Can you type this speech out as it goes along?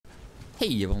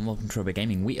Hey everyone, welcome to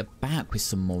TroyBoyGaming. We are back with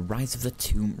some more Rise of the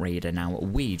Tomb Raider. Now,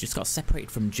 we just got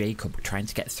separated from Jacob trying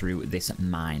to get through this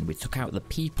mine. We took out the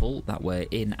people that were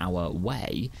in our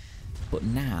way, but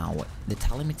now they're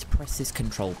telling me to press this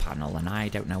control panel, and I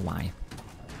don't know why.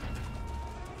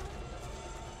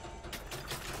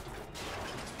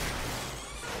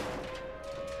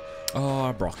 Oh,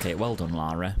 I broke it. Well done,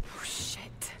 Lara. Oh,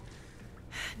 shit.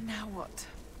 Now what?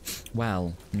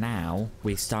 Well, now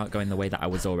we start going the way that I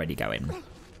was already going.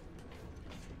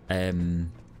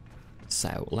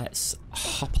 So let's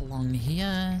hop along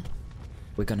here.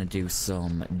 We're gonna do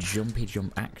some jumpy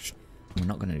jump action. We're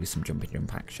not gonna do some jumpy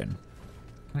jump action.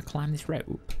 Can I climb this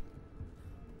rope?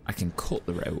 I can cut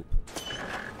the rope.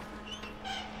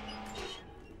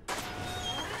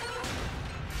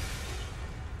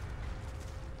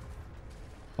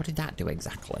 What did that do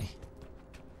exactly?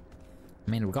 I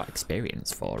mean, we've got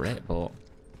experience for it, but...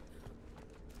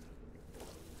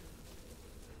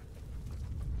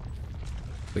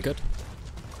 We good?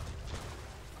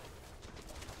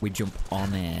 We jump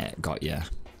on it. Got ya.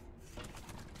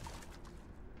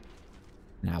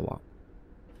 Now what?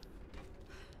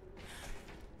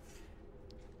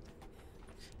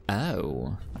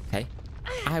 Oh, okay.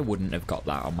 I wouldn't have got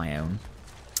that on my own.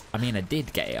 I mean, I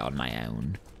did get it on my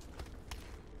own.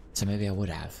 So maybe I would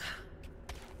have.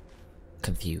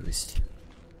 Confused.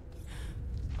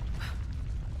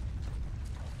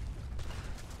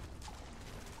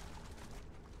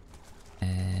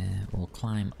 We'll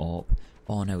climb up.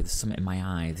 Oh no, there's something in my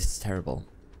eye. This is terrible.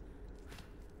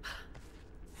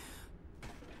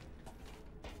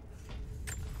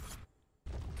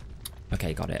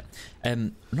 Okay, got it.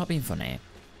 Not being funny.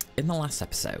 In the last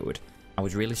episode, I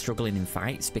was really struggling in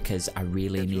fights because I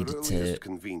really needed to...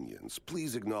 convenience,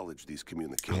 please acknowledge these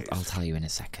communiques. I'll tell you in a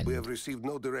second. We have received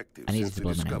no directives I since needed the to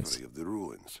blow my nose. discovery of the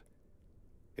ruins.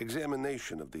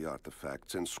 Examination of the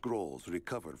artifacts and scrolls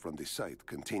recovered from the site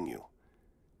continue.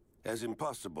 As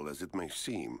impossible as it may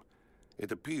seem,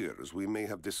 it appears we may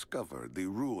have discovered the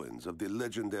ruins of the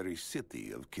legendary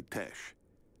city of Kitesh.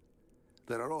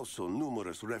 There are also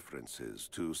numerous references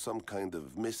to some kind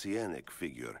of messianic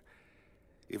figure.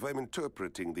 If I'm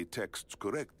interpreting the texts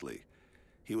correctly,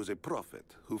 he was a prophet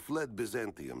who fled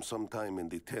Byzantium sometime in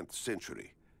the 10th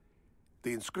century.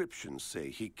 The inscriptions say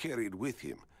he carried with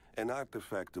him an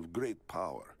artifact of great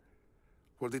power.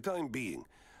 For the time being,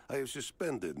 I have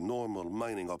suspended normal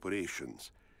mining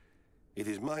operations. It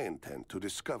is my intent to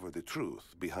discover the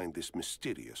truth behind this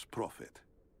mysterious prophet.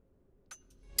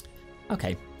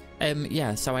 Okay.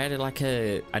 Yeah, so I had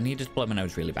I needed to blow my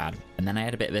nose really bad, and then I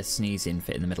had a bit of a sneezing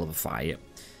fit in the middle of a fight.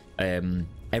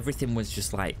 Everything was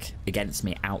just like against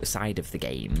me outside of the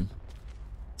game,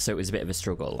 so it was a bit of a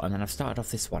struggle. And then I've started off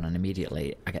this one, and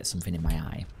immediately I get something in my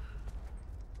eye.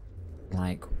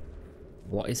 Like,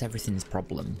 what is everything's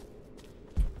problem?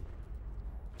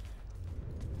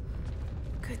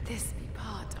 Could this be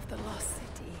part of the lost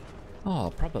city?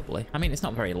 Oh, probably. I mean, it's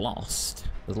not very lost.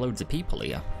 There's loads of people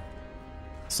here.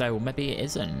 So maybe it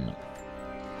isn't.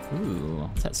 Ooh,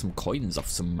 I'll take some coins off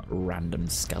some random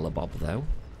skelebabb though.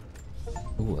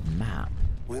 Ooh, a map.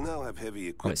 We now have heavy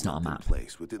equipment it's not a map. in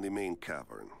place within the main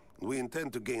cavern. We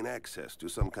intend to gain access to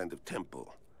some kind of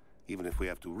temple, even if we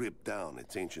have to rip down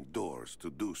its ancient doors to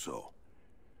do so.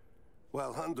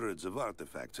 While hundreds of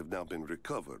artifacts have now been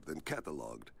recovered and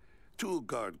catalogued, 2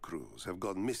 guard crews have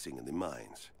gone missing in the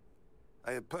mines.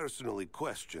 I have personally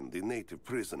questioned the native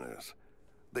prisoners.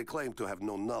 They claim to have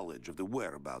no knowledge of the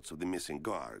whereabouts of the missing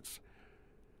guards.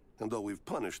 And though we've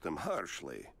punished them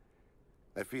harshly,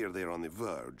 I fear they're on the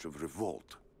verge of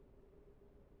revolt.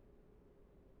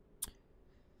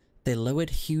 They lowered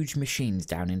huge machines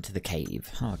down into the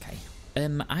cave. Oh, okay.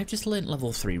 I've just learnt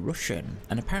level 3 Russian,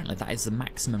 and apparently that is the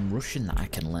maximum Russian that I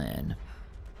can learn.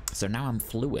 So now I'm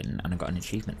fluent, and I got an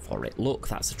achievement for it. Look,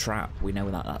 that's a trap. We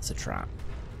know that that's a trap.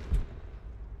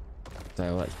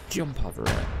 So let's jump over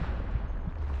it.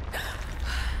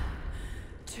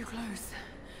 Too close.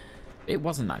 It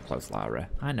wasn't that close, Lara.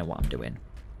 I know what I'm doing.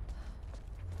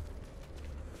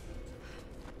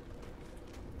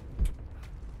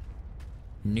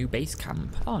 New base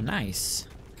camp. Oh, nice.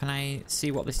 Can I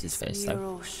see what this is first, though? The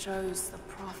mural shows the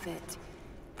prophet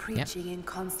preaching in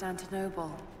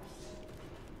Constantinople.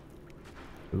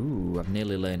 Ooh, I've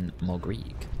nearly learned more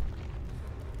Greek.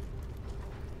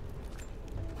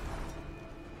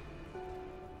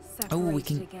 Oh, we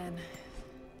can... Again.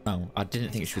 Oh, I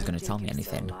didn't think she was going to tell me Jacob's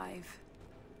anything. alive.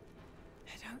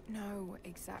 I don't know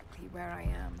exactly where I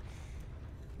am.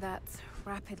 That's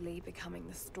rapidly becoming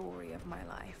the story of my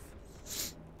life.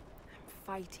 I'm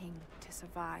fighting to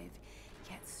survive,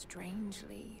 yet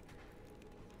strangely,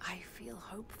 I feel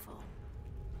hopeful.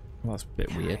 Well, that's a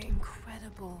bit weird. There are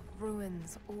incredible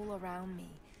ruins all around me.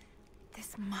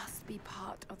 This must be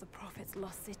part of the Prophet's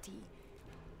lost city.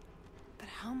 But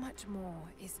how much more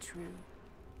is true?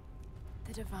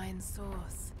 The divine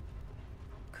source.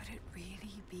 Could it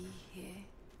really be here?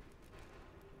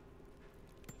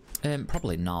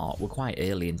 Probably not. We're quite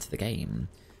early into the game.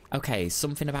 Okay,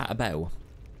 something about a bow.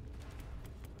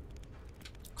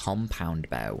 Compound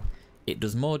bow. It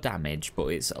does more damage, but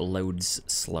it's loads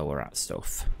slower at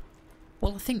stuff.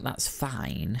 Well, I think that's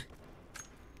fine.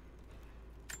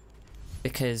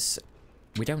 Because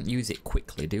we don't use it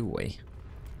quickly, do we?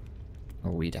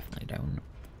 Or we definitely don't.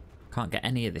 Can't get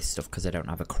any of this stuff because I don't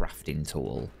have a crafting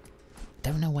tool.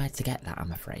 Don't know where to get that,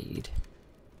 I'm afraid.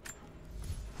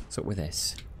 What's up with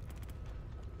this?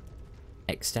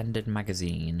 Extended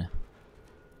magazine.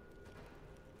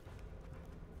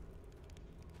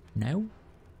 No?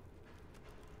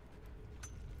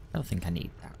 I don't think I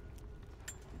need that.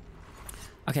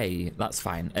 Okay, that's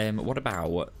fine. What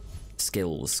about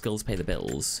skills? Skills pay the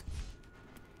bills.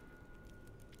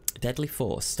 Deadly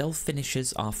force. Stealth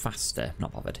finishers are faster.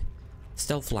 Not bothered.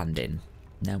 Stealth landing.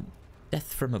 No.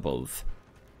 Death from above.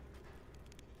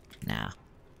 Nah.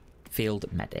 Field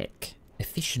medic.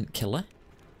 Efficient killer.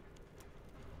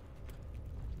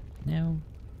 No.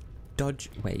 Dodge.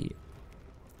 Wait.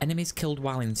 Enemies killed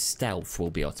while in stealth will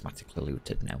be automatically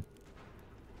looted. No.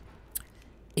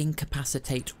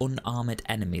 Incapacitate unarmored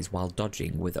enemies while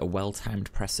dodging with a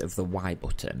well-timed press of the Y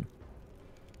button.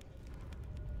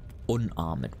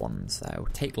 Unarmored ones, though.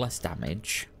 Take less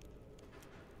damage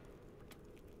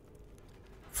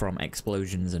from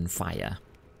explosions and fire.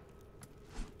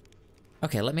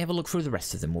 Okay, let me have a look through the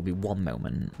rest of them. Will be one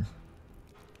moment.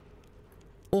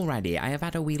 Alrighty, I have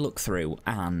had a wee look through,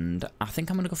 and I think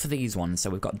I'm going to go for these ones. So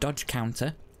we've got dodge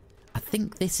counter. I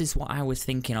think this is what I was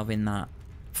thinking of in that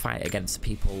fight against the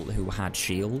people who had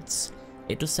shields.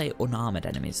 It does say unarmored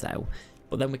enemies, though.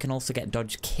 But then we can also get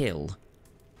dodge kill,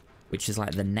 which is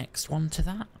like the next one to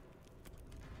that.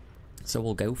 So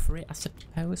we'll go for it, I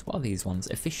suppose. What are these ones?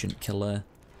 Efficient killer.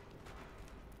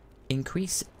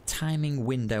 Increase timing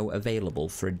window available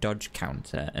for a dodge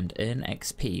counter and earn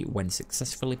XP when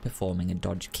successfully performing a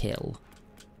dodge kill.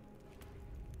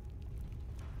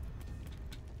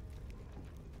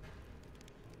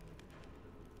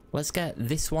 Let's get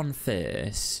this one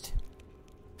first.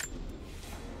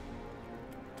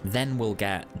 Then we'll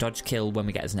get dodge kill when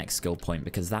we get his next skill point,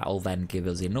 because that'll then give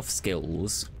us enough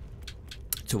skills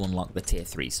to unlock the tier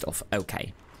 3 stuff.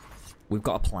 Okay. We've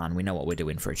got a plan. We know what we're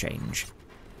doing for a change.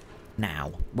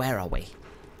 Now, where are we?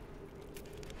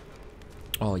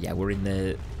 Oh yeah, we're in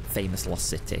the famous lost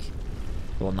city.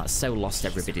 The one that's so lost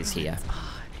everybody's here.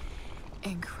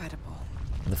 Incredible.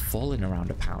 They're falling around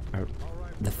apart.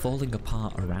 They're falling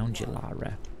apart around you,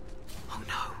 Lara. Oh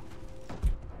no.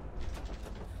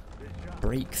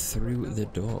 Break through the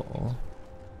door.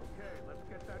 Okay, let's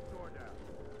get that door down.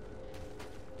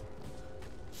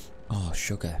 Oh,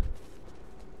 sugar.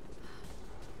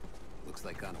 Looks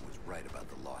like Anna was right about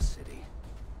the lost city.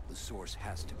 The source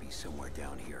has to be somewhere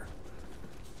down here.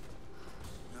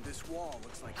 Now this wall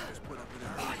looks like it was put up in a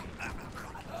hurry.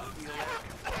 Feel like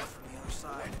it's from the other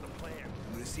side.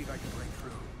 I'm gonna see if I can break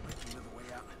through. Might be another way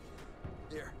out.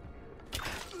 There.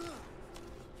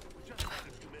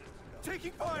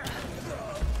 Taking fire!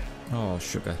 Oh,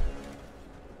 sugar.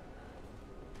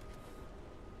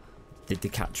 Did they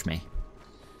catch me?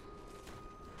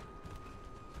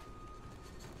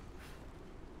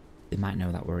 They might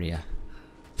know that we're here.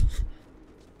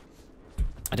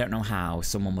 I don't know how.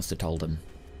 Someone must have told them.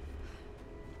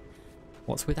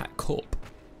 What's with that cup?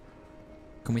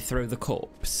 Can we throw the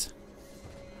cups?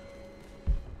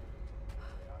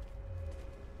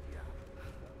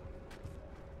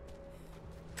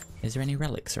 Is there any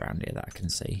relics around here that I can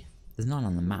see? There's none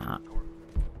on the map.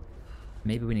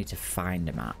 Maybe we need to find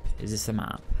a map. Is this a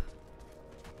map?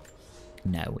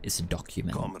 No, it's a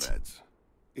document. Comrades,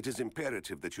 it is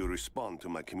imperative that you respond to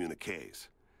my communiques.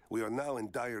 We are now in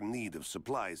dire need of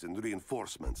supplies and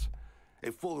reinforcements.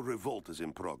 A full revolt is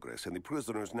in progress, and the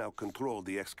prisoners now control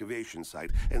the excavation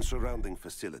site and surrounding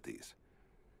facilities.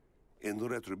 In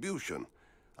retribution,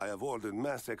 I have ordered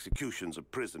mass executions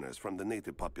of prisoners from the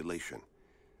native population.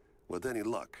 With any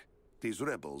luck, these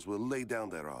rebels will lay down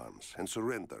their arms and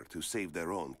surrender to save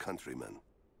their own countrymen.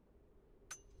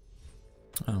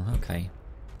 Oh, okay.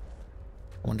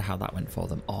 I wonder how that went for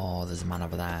them. Oh, there's a man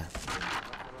over there.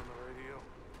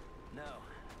 No.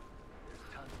 There's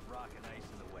tons of rock and ice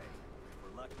in the way. If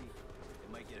we're lucky,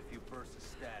 we might get a few bursts of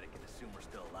static and assume we're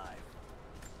still alive.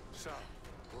 So,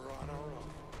 we're on our own.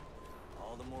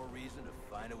 All the more reason to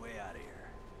find a way out of here.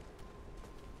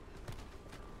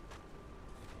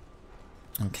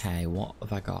 Okay, what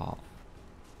have I got?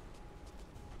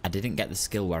 I didn't get the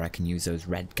skill where I can use those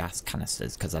red gas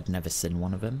canisters because I'd never seen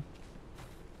one of them.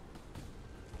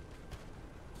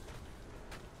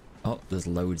 Oh, there's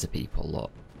loads of people,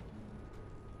 look.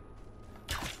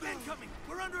 Incoming!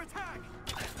 We're under attack!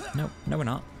 No, no we're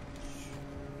not.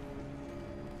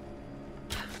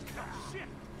 Shit!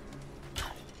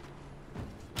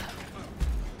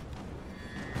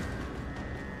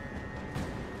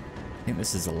 I think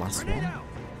this is the last Grenade one. out!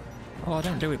 Oh, I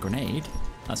don't do a grenade.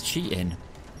 That's cheating.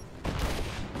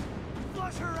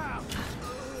 Flush her out!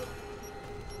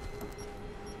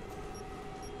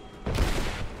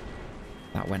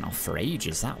 That went off for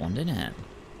ages, that one, didn't it?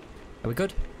 Are we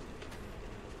good?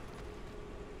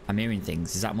 I'm hearing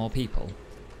things. Is that more people?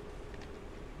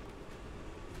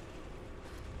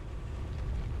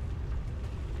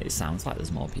 It sounds like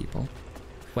there's more people.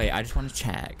 Wait, I just want to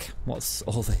check. What's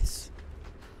all this?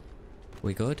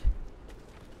 We good?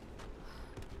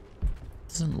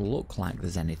 Doesn't look like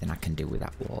there's anything I can do with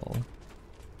that wall.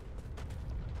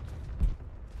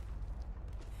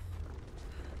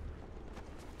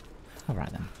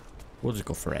 Alright then. We'll just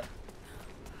go for it.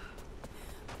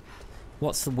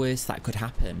 What's the worst that could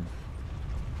happen?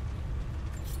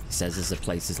 He says as the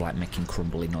place is like making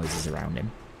crumbly noises around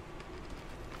him.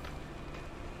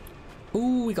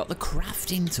 Ooh, we got the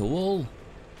crafting tool.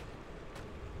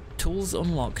 Tools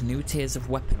unlock new tiers of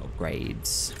weapon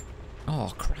upgrades.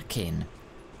 Oh, cracking.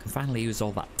 Can finally use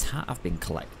all that tat I've been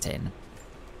collecting.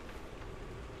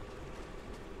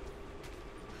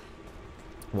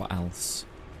 What else?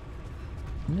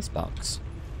 In this box.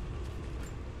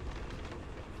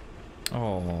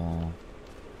 Oh,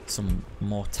 some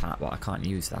more tat, but I can't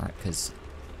use that because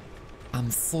I'm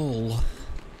full.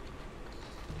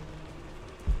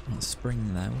 Not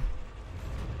spring though.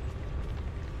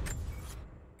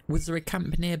 Was there a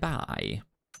camp nearby?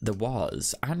 There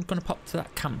was. I'm gonna pop to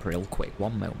that camp real quick.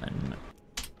 One moment.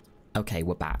 Okay,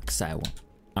 we're back. So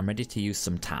I'm ready to use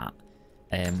some tat.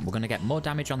 We're gonna get more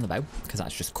damage on the bow because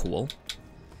that's just cool.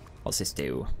 What's this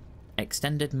do?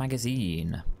 Extended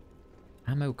magazine.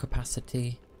 Ammo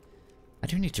capacity. I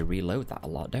do need to reload that a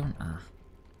lot, don't I?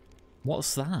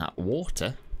 What's that?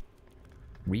 Water?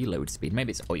 Reload speed.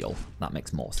 Maybe it's oil. That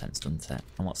makes more sense, doesn't it?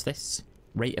 And what's this?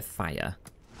 Rate of fire.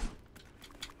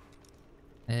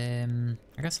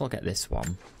 I guess I'll get this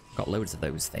one. Got loads of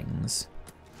those things.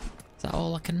 Is that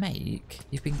all I can make?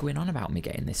 You've been going on about me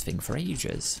getting this thing for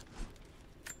ages.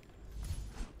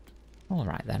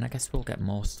 Alright then, I guess we'll get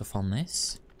more stuff on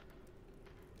this.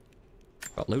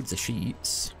 Got loads of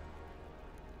sheets.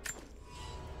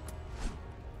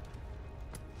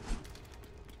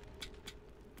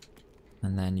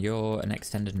 And then you're an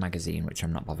extended magazine, which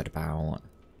I'm not bothered about.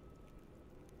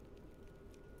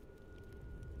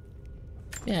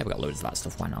 Yeah, we got loads of that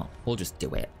stuff, why not? We'll just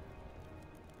do it.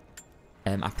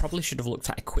 I probably should have looked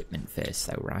at equipment first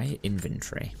though, right?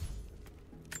 Inventory.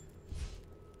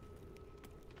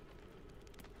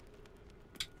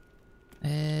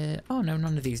 Oh no,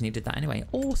 none of these needed that anyway.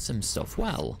 Awesome stuff.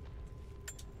 Well,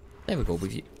 there we go.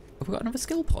 Have we got another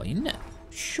skill point?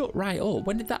 Shut right up.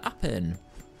 When did that happen?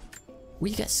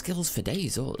 We get skills for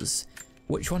days, us.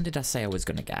 Which one did I say I was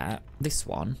going to get? This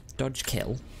one. Dodge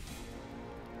kill.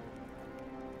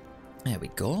 There we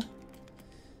go.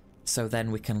 So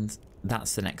then we can...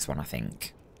 That's the next one, I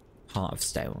think. Heart of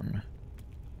Stone.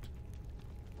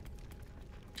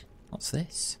 What's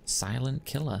this? Silent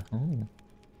Killer. Oh.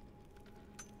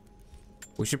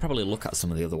 We should probably look at some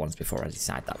of the other ones before I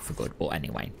decide that for good. But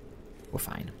anyway, we're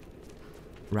fine.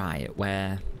 Right,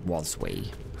 where was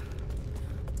we?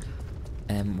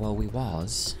 Well, we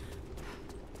was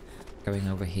going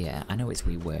over here. I know it's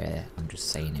we were. I'm just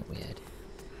saying it weird.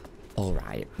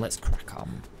 Alright, let's crack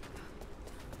on.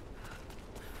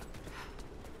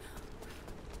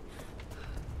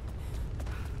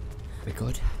 We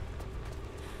good?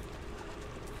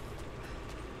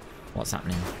 What's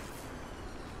happening?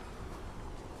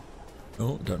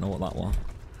 Oh, don't know what that was.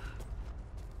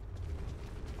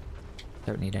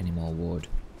 Don't need any more wood.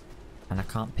 And I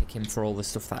can't pick him for all the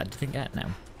stuff that I didn't get now.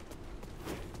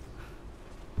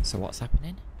 So what's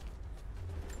happening?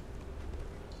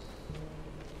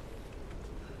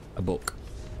 A book.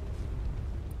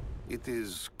 It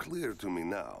is clear to me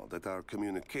now that our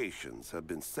communications have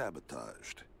been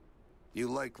sabotaged. You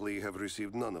likely have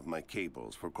received none of my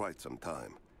cables for quite some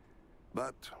time.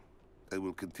 But I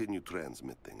will continue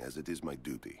transmitting as it is my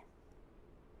duty.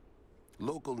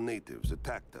 Local natives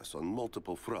attacked us on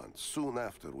multiple fronts soon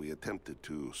after we attempted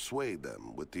to sway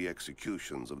them with the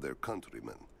executions of their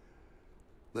countrymen.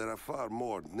 There are far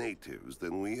more natives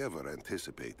than we ever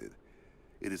anticipated,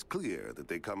 It is clear that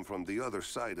they come from the other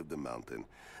side of the mountain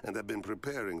and have been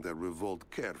preparing their revolt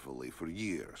carefully for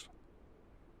years.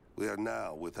 We are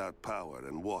now without power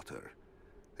and water,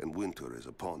 and winter is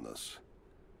upon us.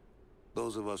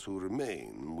 Those of us who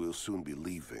remain will soon be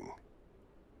leaving.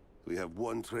 We have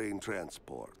one train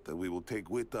transport, and we will take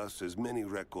with us as many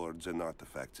records and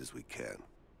artifacts as we can.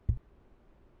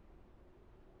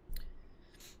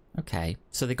 Okay,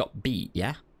 so they got beat,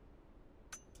 yeah?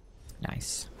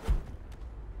 Nice.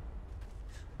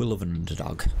 We love an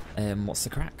underdog. What's the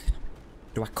crack?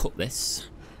 Do I cut this?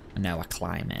 No, I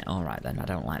climb it. Alright then, I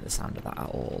don't like the sound of that at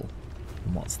all.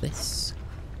 And what's this?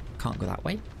 Can't go that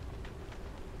way.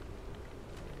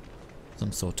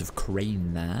 Some sort of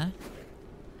crane there.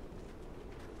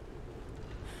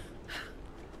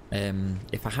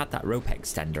 If I had that rope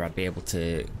extender, I'd be able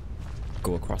to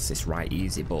go across this right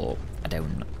easy, but I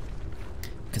don't.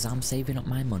 Because I'm saving up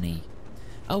my money.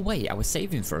 Oh wait, I was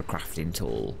saving for a crafting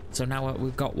tool. So now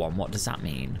we've got one, what does that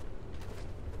mean?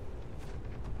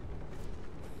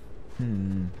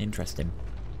 Interesting.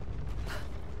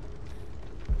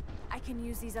 I can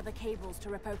use these other cables to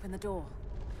rip open the door.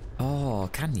 Oh,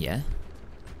 can you?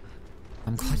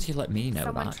 I'm glad you let me know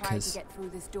Someone that, tried because... to get through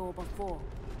this door before.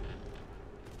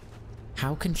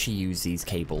 How can she use these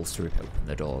cables to rip open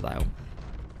the door, though?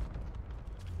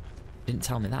 Didn't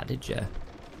tell me that, did you?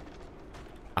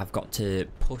 I've got to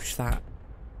push that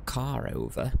car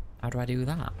over. How do I do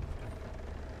that?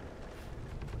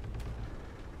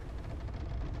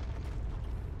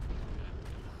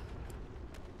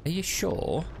 Are you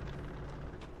sure?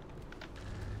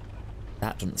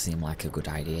 That doesn't seem like a good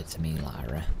idea to me,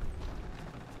 Lara.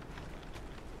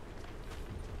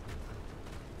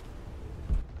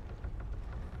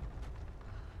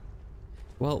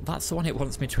 Well, that's the one it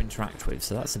wants me to interact with,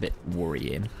 so that's a bit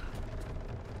worrying.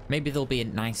 Maybe there'll be a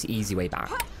nice, easy way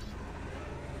back.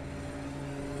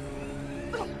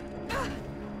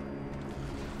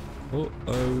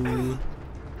 Uh-oh.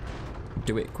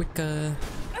 Do it quicker.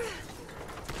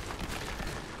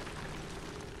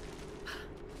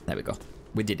 There we go.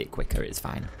 We did it quicker, it's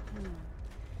fine.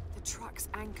 The truck's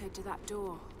anchored to that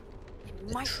door.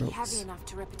 It might be heavy enough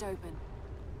to rip it open.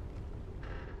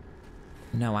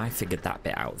 No, I figured that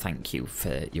bit out. Thank you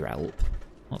for your help.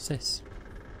 What's this?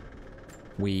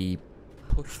 We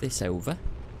push this over.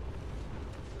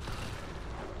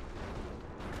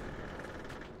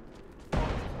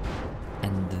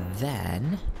 And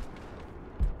then...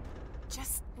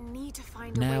 Just need to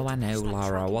find a No, way I to know, push that Lara.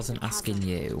 truck I into wasn't the asking cavern.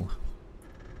 you.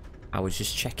 I was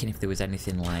just checking if there was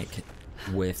anything, like,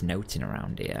 worth noting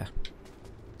around here.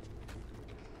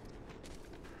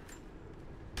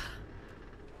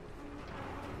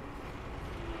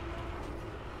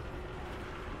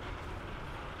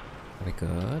 Very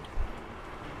good.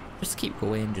 Just keep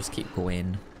going, just keep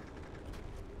going.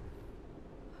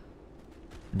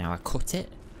 Now I cut it.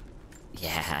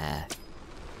 Yeah.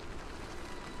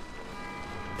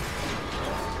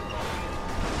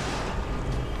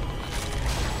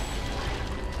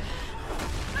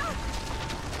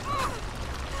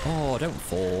 Oh, don't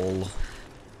fall.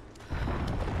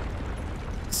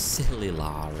 Silly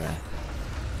Lara.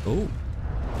 Oh.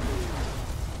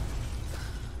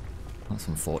 That's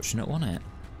unfortunate, wasn't it?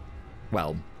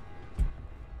 Well,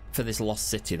 for this lost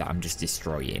city that I'm just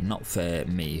destroying, not for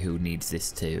me who needs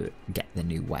this to get the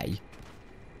new way.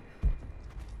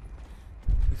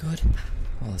 We good?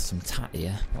 Oh, there's some tat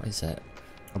here. What is it?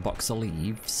 A box of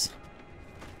leaves.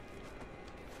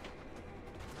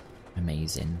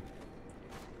 Amazing.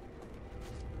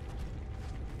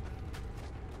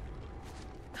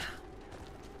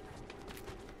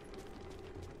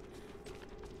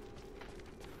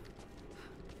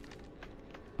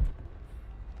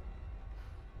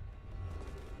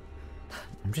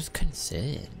 I'm just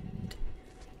concerned.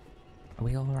 Are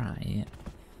we alright?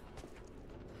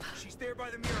 She's there by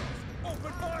the murals.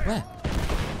 Open fire! Where?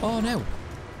 Oh no!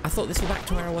 I thought this was back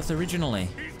to where I was originally.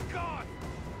 He's gone.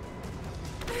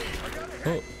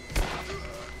 Oh.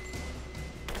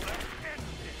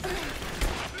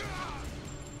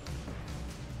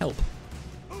 Help.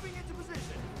 Moving into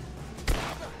position.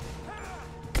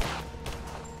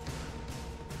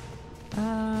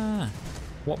 Ah.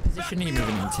 What position are you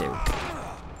moving into?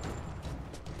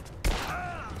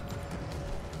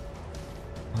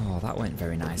 Oh, that went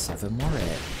very nice of him, wasn't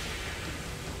it?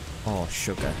 Oh,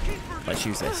 sugar. Let's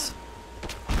use this.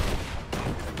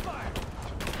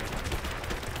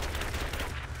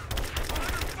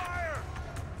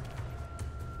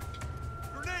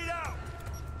 Grenade out.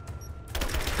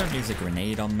 Don't use a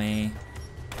grenade on me.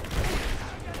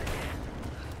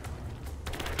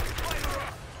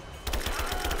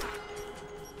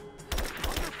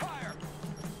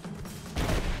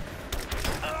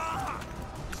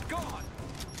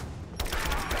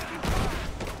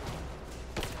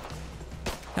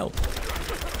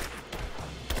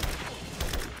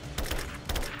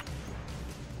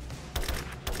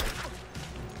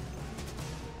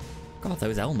 God,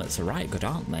 those helmets are right good,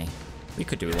 aren't they? We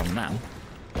could do with one now.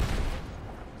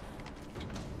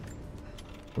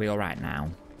 We alright now?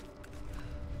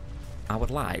 I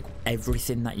would like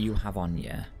everything that you have on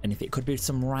you, and if it could be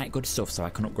some right good stuff so I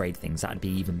can upgrade things, that'd be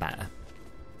even better.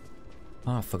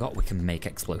 Oh, I forgot we can make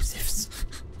explosives.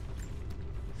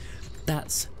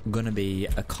 That's gonna be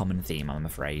a common theme, I'm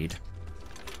afraid.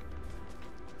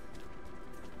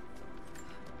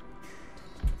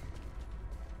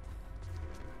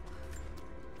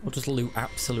 We'll just loot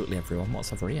absolutely everyone.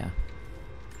 What's over here?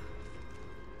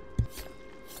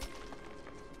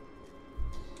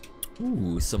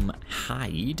 Ooh, some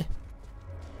hide.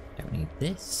 Don't need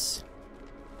this.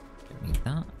 Don't need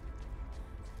that.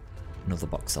 Another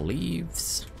box of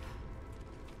leaves.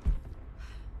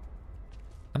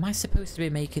 Am I supposed to be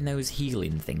making those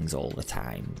healing things all the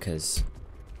time? Because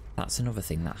that's another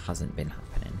thing that hasn't been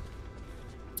happening.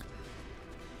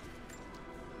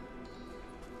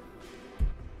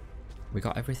 We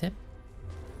got everything?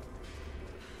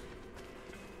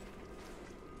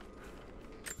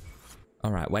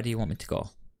 Alright, where do you want me to go?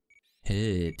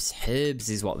 Herbs. Herbs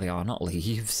is what they are, not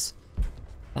leaves.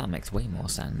 That makes way more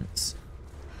sense.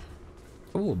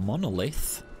 Oh, a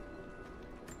monolith.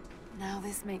 Now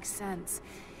this makes sense.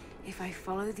 If I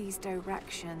follow these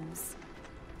directions...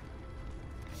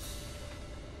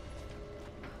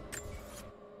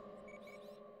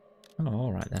 Oh,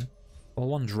 alright then. Well,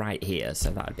 one's right here,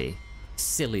 so that'd be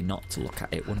silly not to look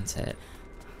at it, wouldn't it?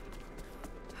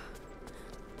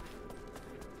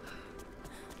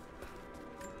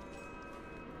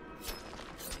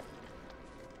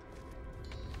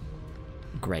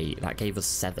 Great, that gave us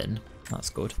 7. That's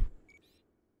good.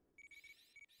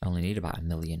 I only need about 1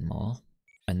 million more.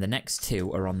 And the next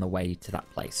 2 are on the way to that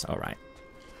place. Alright.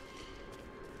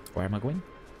 Where am I going?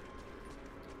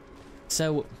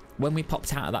 So, when we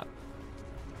popped out of that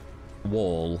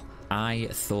wall, I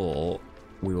thought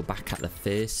we were back at the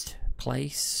first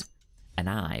place, and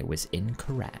I was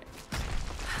incorrect.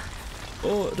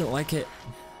 Oh, I don't like it.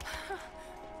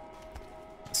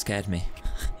 It scared me.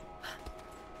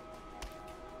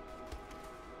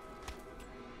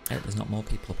 I hope there's not more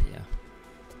people up here.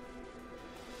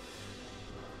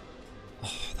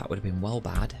 Oh, that would have been well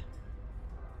bad.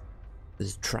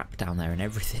 There's a trap down there and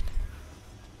everything.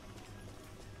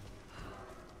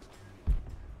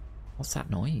 What's that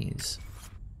noise?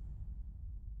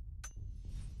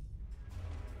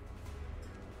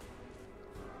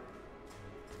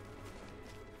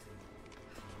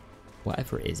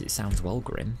 Whatever it is, it sounds well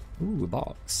grim. Ooh, a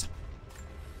box.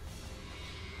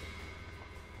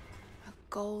 A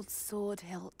gold sword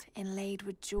hilt inlaid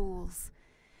with jewels.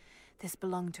 This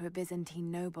belonged to a Byzantine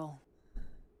noble.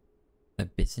 A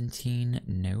Byzantine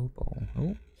noble?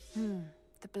 Oh.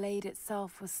 The blade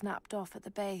itself was snapped off at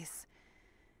the base.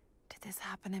 Did this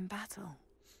happen in battle?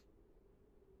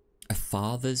 A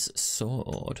father's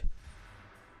sword?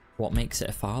 What makes it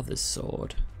a father's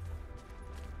sword?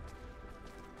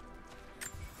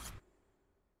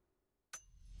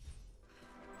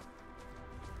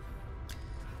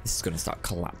 This is going to start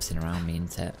collapsing around me,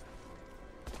 isn't it?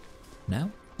 No?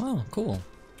 Oh, cool.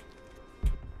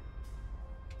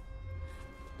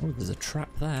 Oh, there's a trap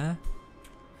there.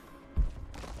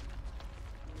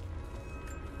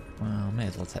 Well, may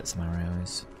as well take some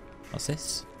arrows. What's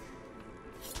this?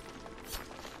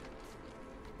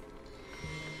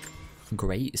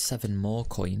 Great, 7 more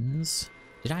coins.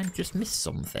 Did I just miss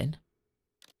something?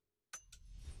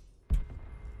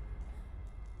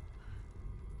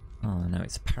 Oh no,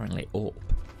 it's apparently up.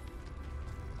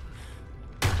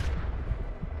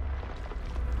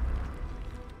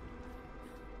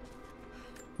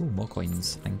 Oh, more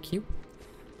coins, thank you.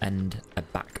 And a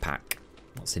backpack.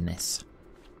 What's in this?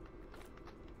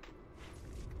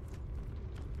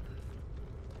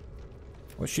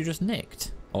 Was she just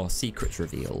nicked? Or secrets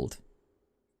revealed?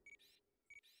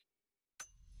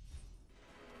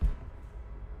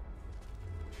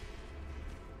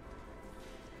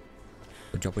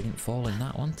 Good job we didn't fall in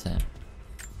that, wasn't it?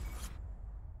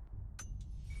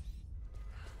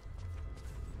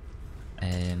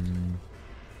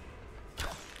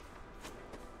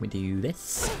 We do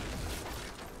this.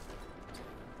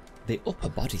 The upper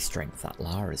body strength that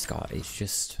Lara's got is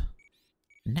just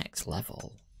next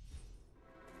level.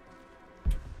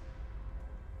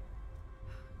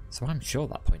 So I'm sure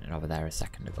that pointed over there a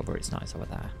second ago, but it's not, it's over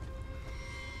there.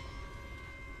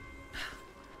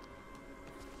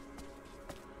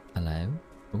 Hello?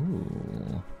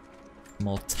 Ooh.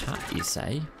 More tat, you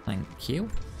say? Thank you.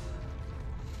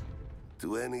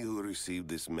 To any who received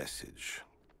this message,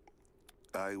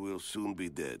 I will soon be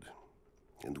dead,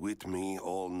 and with me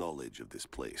all knowledge of this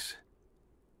place.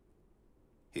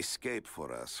 Escape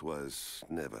for us was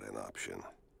never an option.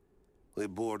 We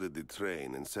boarded the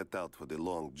train and set out for the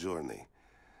long journey,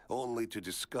 only to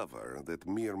discover that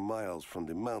mere miles from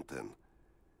the mountain,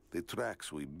 the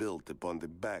tracks we built upon the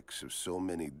backs of so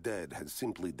many dead had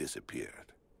simply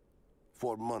disappeared.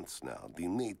 For months now, the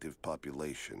native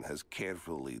population has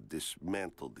carefully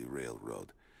dismantled the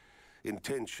railroad,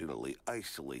 intentionally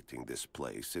isolating this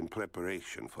place in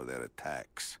preparation for their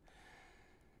attacks.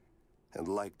 And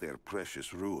like their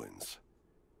precious ruins,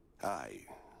 I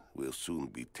will soon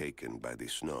be taken by the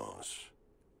snows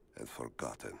and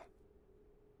forgotten.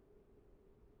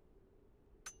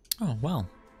 Oh, well.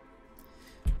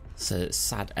 It's a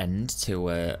sad end to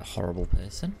a horrible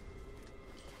person.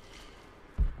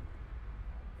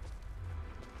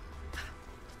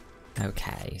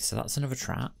 Okay, so that's another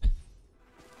trap.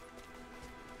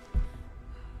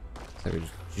 So we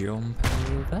jump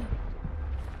over.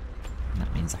 And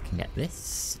that means I can get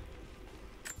this.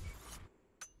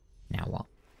 Now what?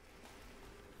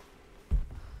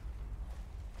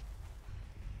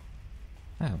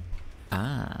 Oh.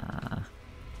 Ah.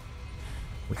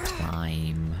 We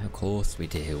climb. Of course we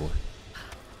do.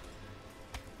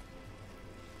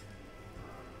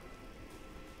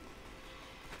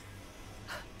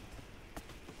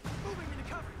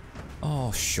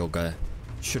 Oh, sugar.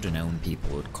 Should have known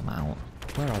people would come out.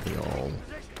 Where are they all?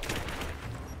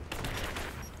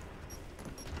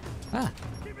 Ah.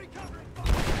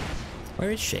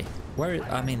 Where is she? Where?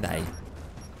 I mean, they.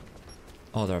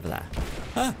 Oh, they're over there.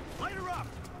 Ah!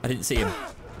 I didn't see him.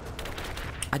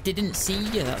 I didn't see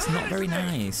you. That's not very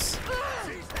nice.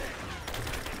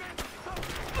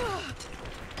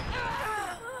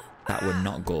 That were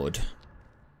not good.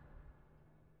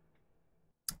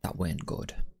 That weren't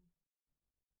good.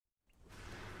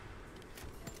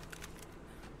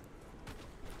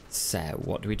 So,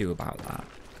 what do we do about that?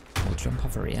 We'll jump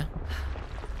over here.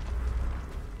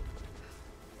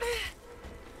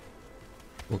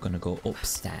 We're gonna go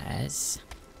upstairs.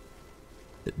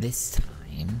 But this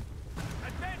time...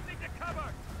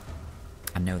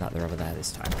 I know that they're over there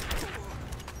this time.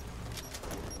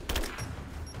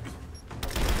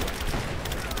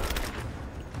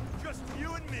 Just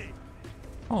you and me.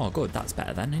 Oh, good. That's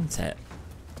better then, isn't it?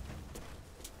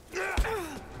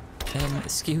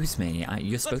 Excuse me.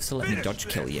 You're supposed to let me dodge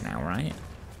kill you now, right?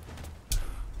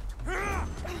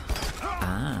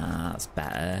 Ah, that's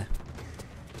better.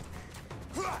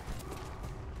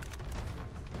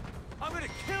 I'm gonna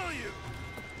kill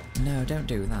you. No, don't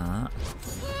do that.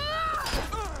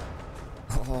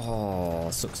 Oh,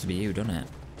 sucks to be you, doesn't it?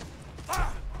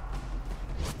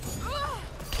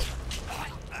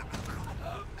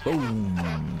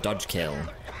 Boom! Dodge kill.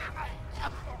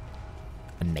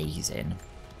 Amazing.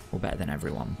 We're better than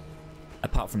everyone.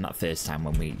 Apart from that first time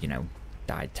when we, you know,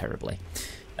 died terribly.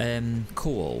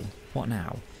 Cool. What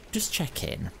now? Just check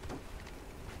in.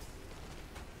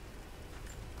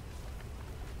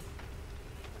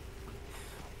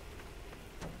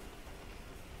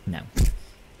 No.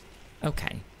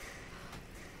 Okay.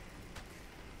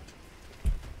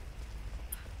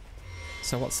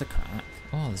 So what's the crack?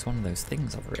 Oh, there's one of those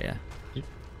things over here.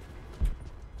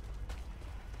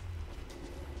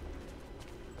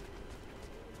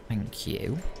 Thank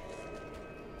you.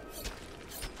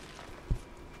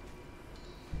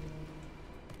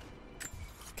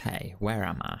 Okay, where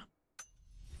am I?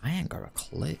 I ain't got a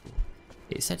clue.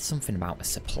 It said something about a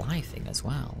supply thing as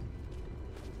well.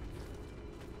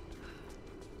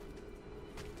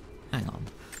 Hang on.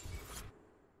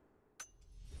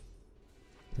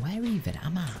 Where even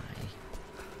am I?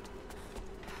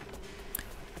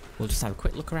 We'll just have a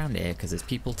quick look around here because there's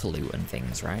people to loot and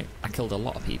things, right? I killed a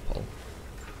lot of people.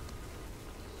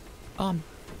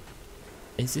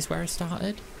 Is this where I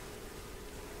started?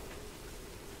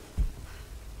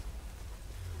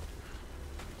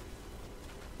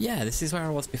 Yeah, this is where I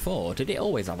was before. Did it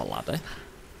always have a ladder?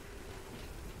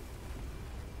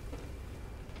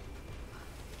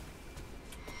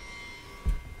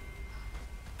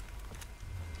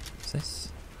 What's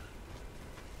this?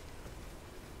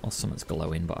 Or something's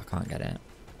glowing, but I can't get it.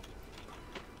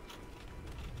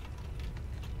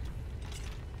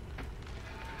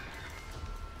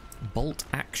 Bolt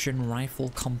action rifle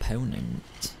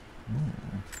component.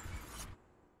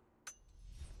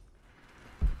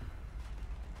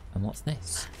 And what's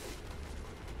this?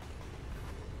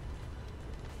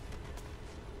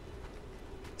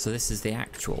 So this is the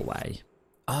actual way.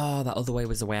 Oh, that other way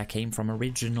was the way I came from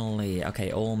originally. Okay,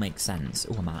 it all makes sense.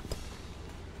 Ooh, a map.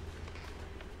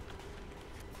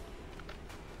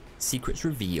 Secrets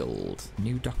revealed.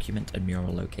 New document and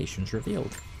mural locations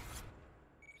revealed.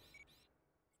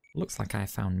 Looks like I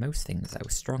found most things though.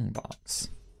 Strongbox.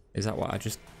 Is that what I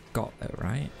just got though,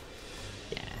 right?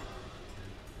 Yeah.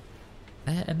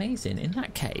 Amazing. In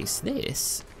that case,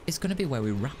 this is going to be where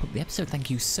we wrap up the episode. Thank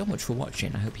you so much for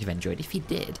watching. I hope you've enjoyed. If you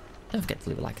did, don't forget to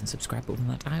leave a like and subscribe. Other than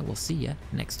that, I will see you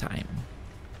next time.